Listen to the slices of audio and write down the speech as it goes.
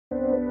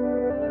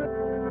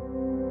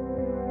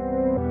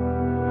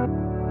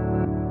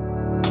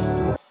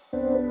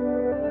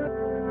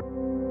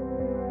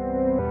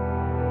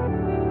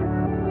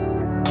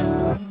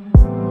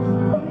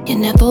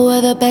never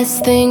were the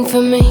best thing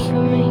for me,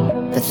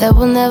 but there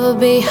will never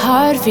be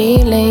hard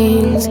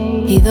feelings.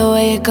 Either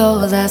way it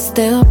goes, I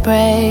still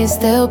pray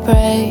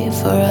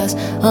for us.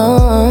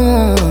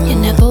 Oh, you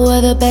never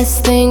were the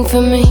best thing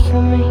for me,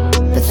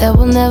 but there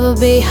will never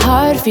be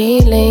hard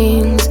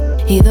feelings.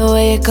 Either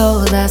way it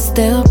goes, I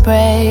still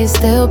pray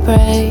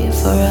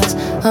for us.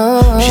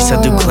 Oh. She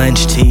said through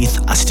clenched teeth,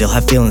 I still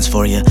have feelings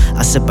for you.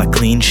 I sit by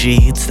clean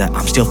sheets, that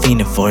I'm still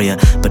fiending for you.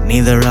 But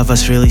neither of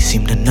us really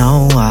seem to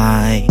know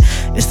why.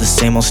 It's the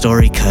same old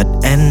story, cut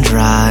and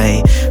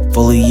dry.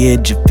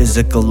 Foliage of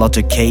physical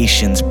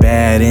altercations,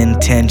 bad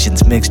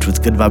intentions mixed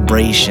with good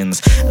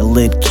vibrations. A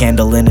lit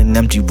candle in an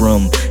empty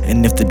room,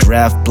 and if the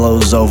draft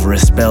blows over, it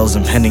spells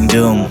impending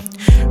doom.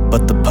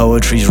 But the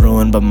poetry's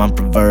ruined by my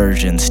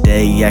perversion.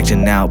 Stay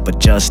acting out, but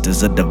just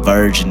as a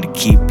diversion to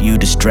keep you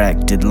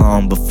distracted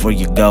long before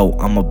you go.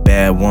 I'm a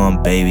bad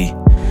one, baby,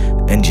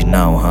 and you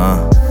know,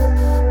 huh?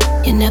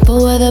 You never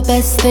were the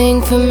best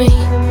thing for me,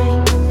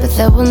 but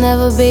there will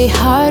never be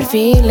hard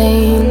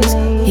feelings.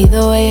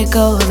 Either way it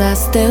goes, I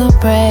still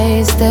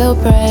pray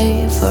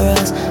for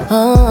us.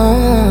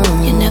 Oh,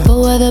 you never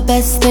were the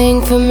best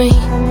thing for me,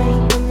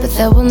 but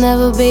there will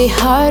never be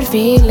hard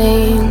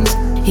feelings.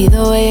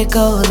 Either way it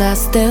goes, I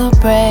still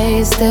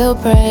pray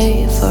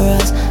for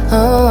us.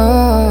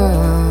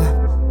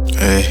 Oh.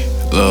 Hey,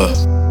 look,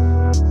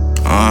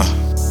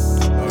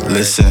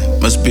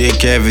 listen, must be a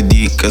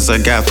cavity, cause I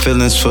got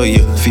feelings for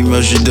you.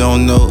 Females you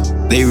don't know,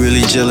 they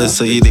really jealous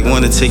of you. They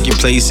wanna take your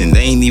place and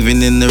they ain't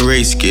even in the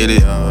race, get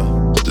it?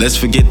 Let's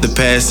forget the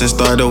past and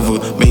start over.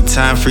 Make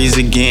time freeze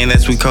again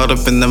as we caught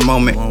up in the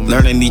moment.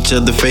 Learning each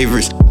other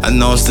favorites. I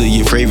know I'm still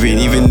your favorite,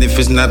 even if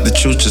it's not the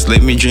truth. Just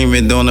let me dream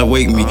it, don't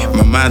awake me.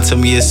 My mind tell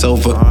me it's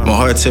over, my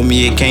heart tell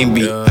me it can't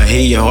be. I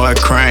hear your heart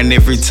crying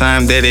every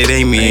time that it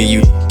ain't me. And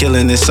you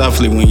killing it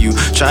softly when you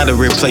try to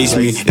replace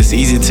me. It's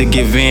easy to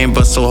give in,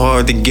 but so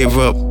hard to give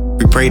up.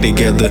 We pray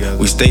together,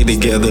 we stay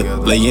together.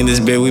 Lay in this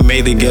bed we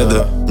made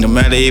together. No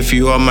matter if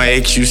you are my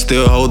ex, you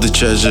still hold the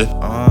treasure.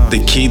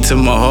 The key to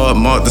my heart,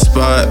 mark the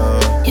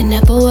spot. You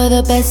never were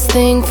the best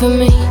thing for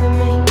me,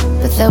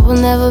 but there will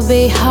never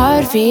be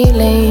hard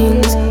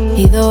feelings.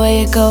 Either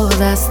way it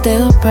goes, I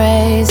still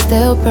pray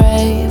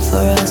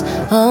for us.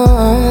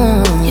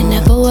 Oh, you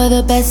never were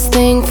the best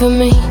thing for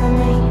me,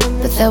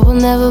 but there will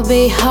never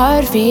be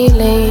hard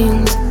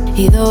feelings.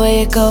 Either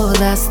way it goes,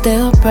 I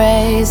still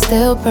pray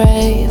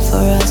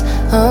for us.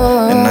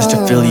 Oh. And I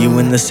still feel you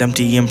in this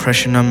empty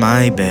impression on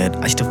my bed.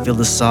 I still feel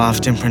the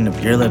soft imprint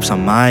of your lips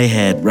on my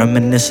head.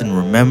 Reminiscing,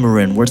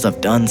 remembering words I've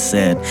done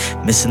said.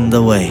 Missing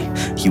the way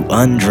you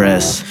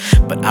undress.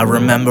 But I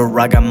remember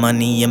I got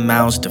money and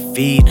mouths to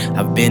feed.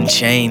 I've been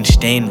changed,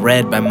 stained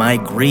red by my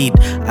greed.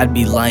 I'd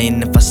be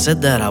lying if I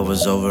said that I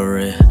was over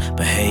it.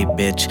 But hey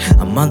bitch,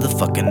 I'm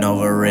motherfucking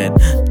over it.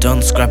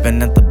 Done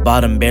scrapping at the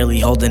bottom, barely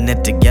holding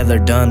it together.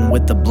 Done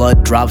with the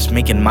blood drops,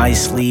 making my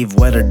sleeve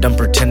wetter. Done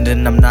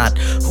pretending I'm not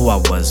who I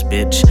was,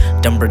 bitch.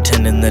 Done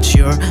pretending that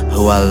you're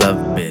who I love,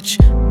 bitch.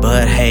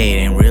 But hey, it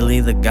ain't really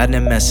the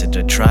goddamn message.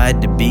 I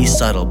tried to be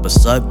subtle, but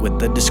suck with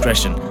the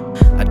discretion.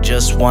 I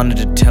just wanted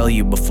to tell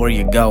you before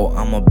you go,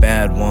 I'm a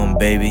bad one,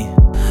 baby,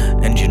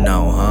 and you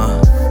know,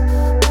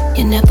 huh?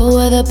 You never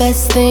were the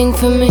best thing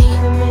for me,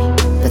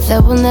 but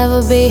there will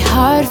never be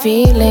hard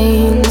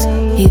feelings.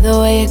 Either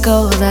way it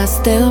goes, I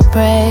still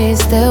pray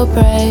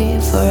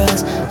for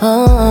us.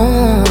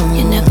 Oh,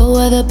 you never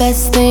were the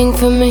best thing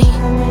for me,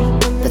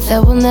 but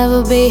there will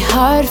never be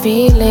hard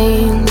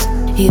feelings.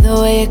 Either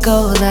way it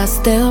goes, I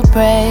still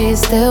pray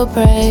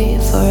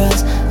for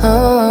us.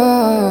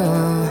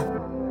 Oh.